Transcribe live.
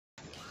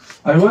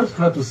I want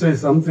her to say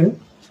something,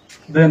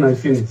 then I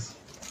finish.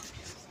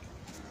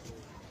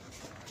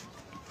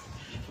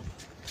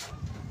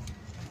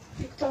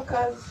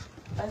 TikTokers,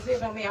 as you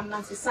know me, I'm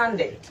Nancy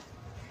Sunday.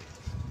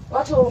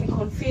 What will be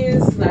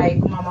confused like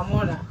Mama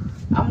Mona?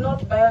 I'm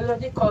not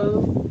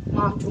biological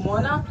mom to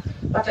Mona,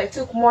 but I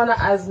took Mona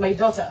as my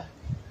daughter.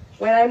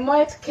 When I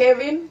met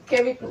Kevin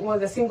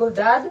was a single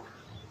dad,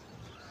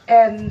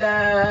 and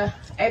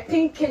I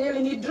think Kenya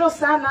linidro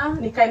sana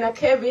ni kaina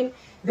Kevin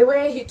the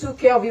way he took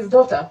care of his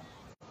daughter.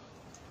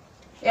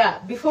 Yeah,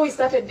 before we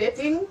started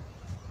dating,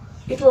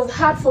 it was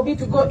hard for me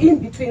to go in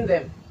between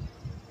them.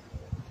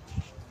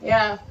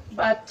 Yeah,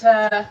 but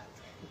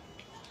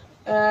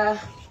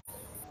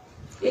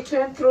it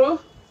went through.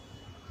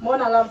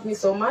 Mona loved me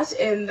so much,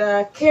 and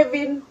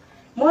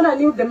Mona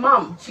knew the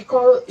mom.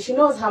 She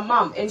knows her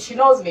mom, and she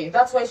knows me.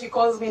 That's why she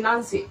calls me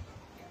Nancy.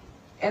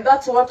 And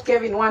that's what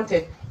Kevin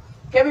wanted.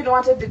 Kevin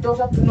wanted the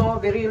daughter to know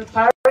the real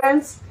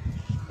parents.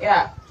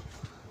 Yeah.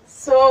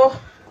 So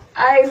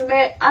I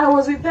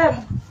was with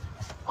them,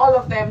 all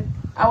of them.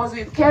 I was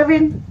with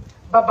Kevin,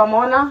 Baba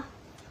Mona.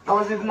 I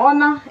was with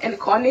Mona and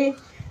Connie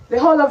the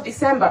whole of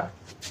December.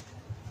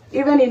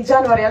 Even in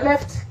January, I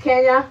left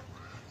Kenya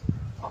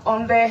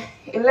on the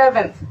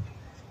 11th.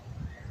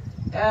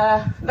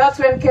 That's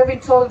when Kevin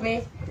told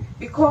me,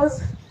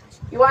 because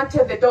he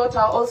wanted the daughter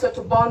also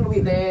to bond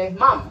with the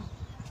mom.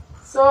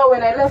 So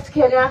when I left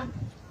Kenya,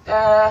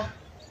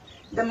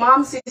 the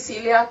mom,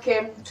 Cecilia,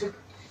 came to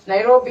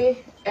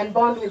Nairobi and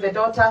bonded with the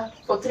daughter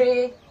for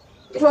it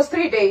was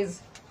 3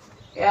 days.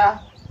 Yeah.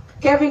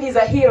 Kevin is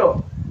a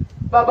hero.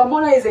 Baba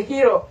Mona is a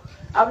hero.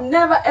 I've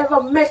never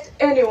ever met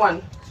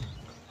anyone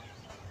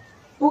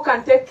who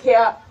can take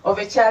care of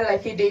a child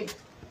like he did.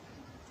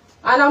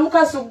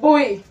 Anaamka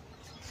asubuhi,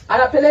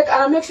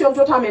 ana make sure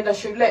mtoto ameenda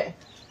shule.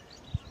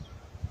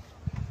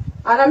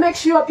 Ana make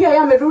sure pia yeye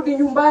amerudi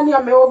nyumbani,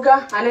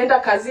 ameoga, anaenda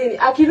kazini.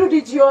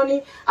 Akirudi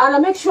jioni, ana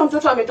make sure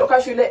mtoto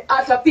ametoka shule,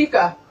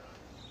 atapika.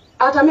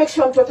 Ata make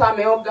sure mtoto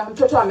ameoga,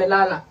 mtoto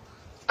amelala.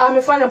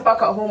 Amefanya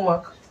mpaka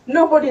homework.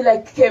 Nobody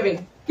like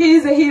Kevin. He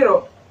is a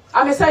hero.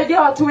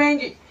 Amesaidia watu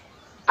wengi.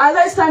 As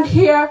I stand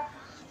here,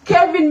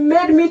 Kevin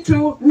made me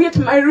to meet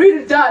my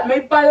real dad, my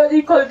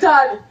biological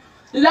dad,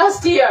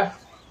 last year.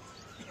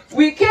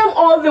 We came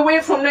all the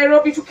way from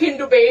Nairobi to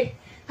Kindu Bay.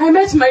 I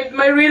met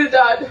my real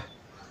dad.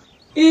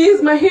 He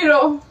is my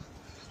hero.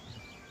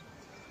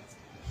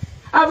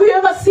 Have you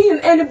ever seen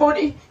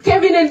anybody?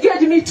 Kevin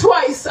engaged me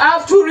twice. I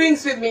have 2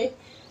 rings with me.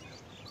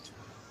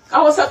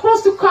 I was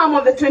supposed to come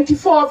on the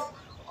 24th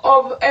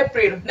of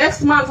April.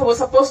 Next month I was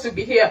supposed to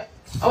be here.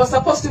 I was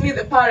supposed to meet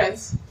the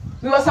parents.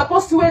 We were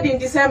supposed to wed in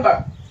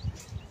December.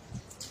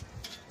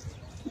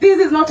 This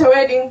is not a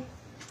wedding.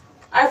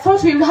 I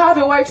thought we'll have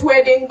a white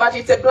wedding, but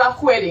it's a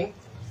black wedding.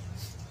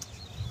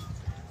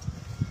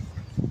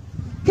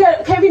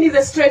 Kevin is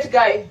a straight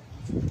guy.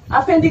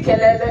 Apendi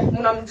kelele,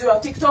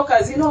 mnamjua.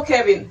 TikTokers, you know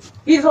Kevin.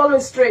 He's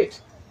always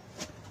straight.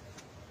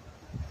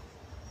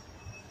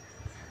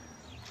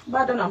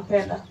 Bado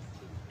nampenda.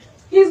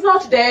 He's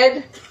not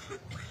dead.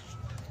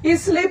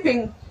 He's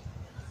sleeping.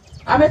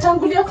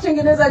 Ametangulia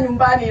kutengeneza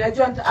nyumbani.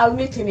 Najua I'll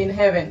meet him in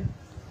heaven.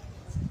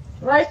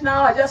 Right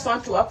now, I just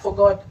want to work for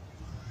God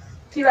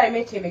till I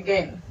meet him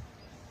again.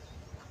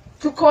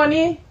 To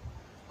Connie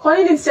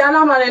ni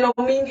msichana maneno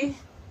mingi.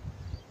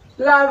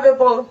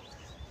 Lovable.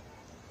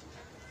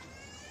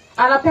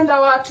 Anapenda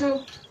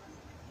watu.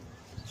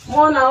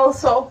 Mona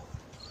also.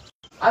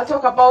 I'll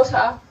talk about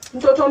her.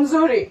 Mtoto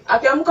mzuri.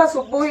 Akiamka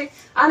asubuhi,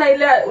 ana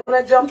ile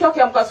unajua mtu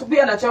akiamka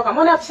asubuhi anachoka.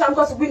 Mona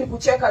akishaamka asubuhi ni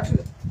kucheka tu.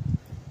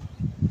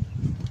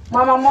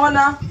 Mama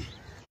Mona,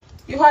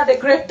 you had a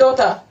great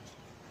daughter.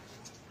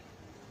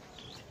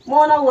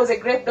 Mona was a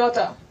great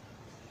daughter.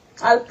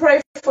 I'll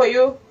pray for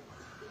you.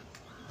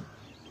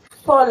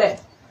 Pole.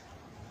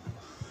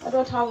 I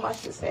don't have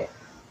much to say.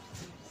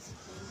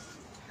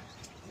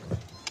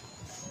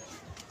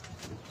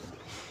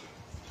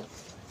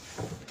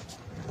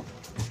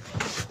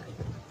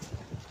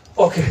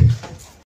 Okay.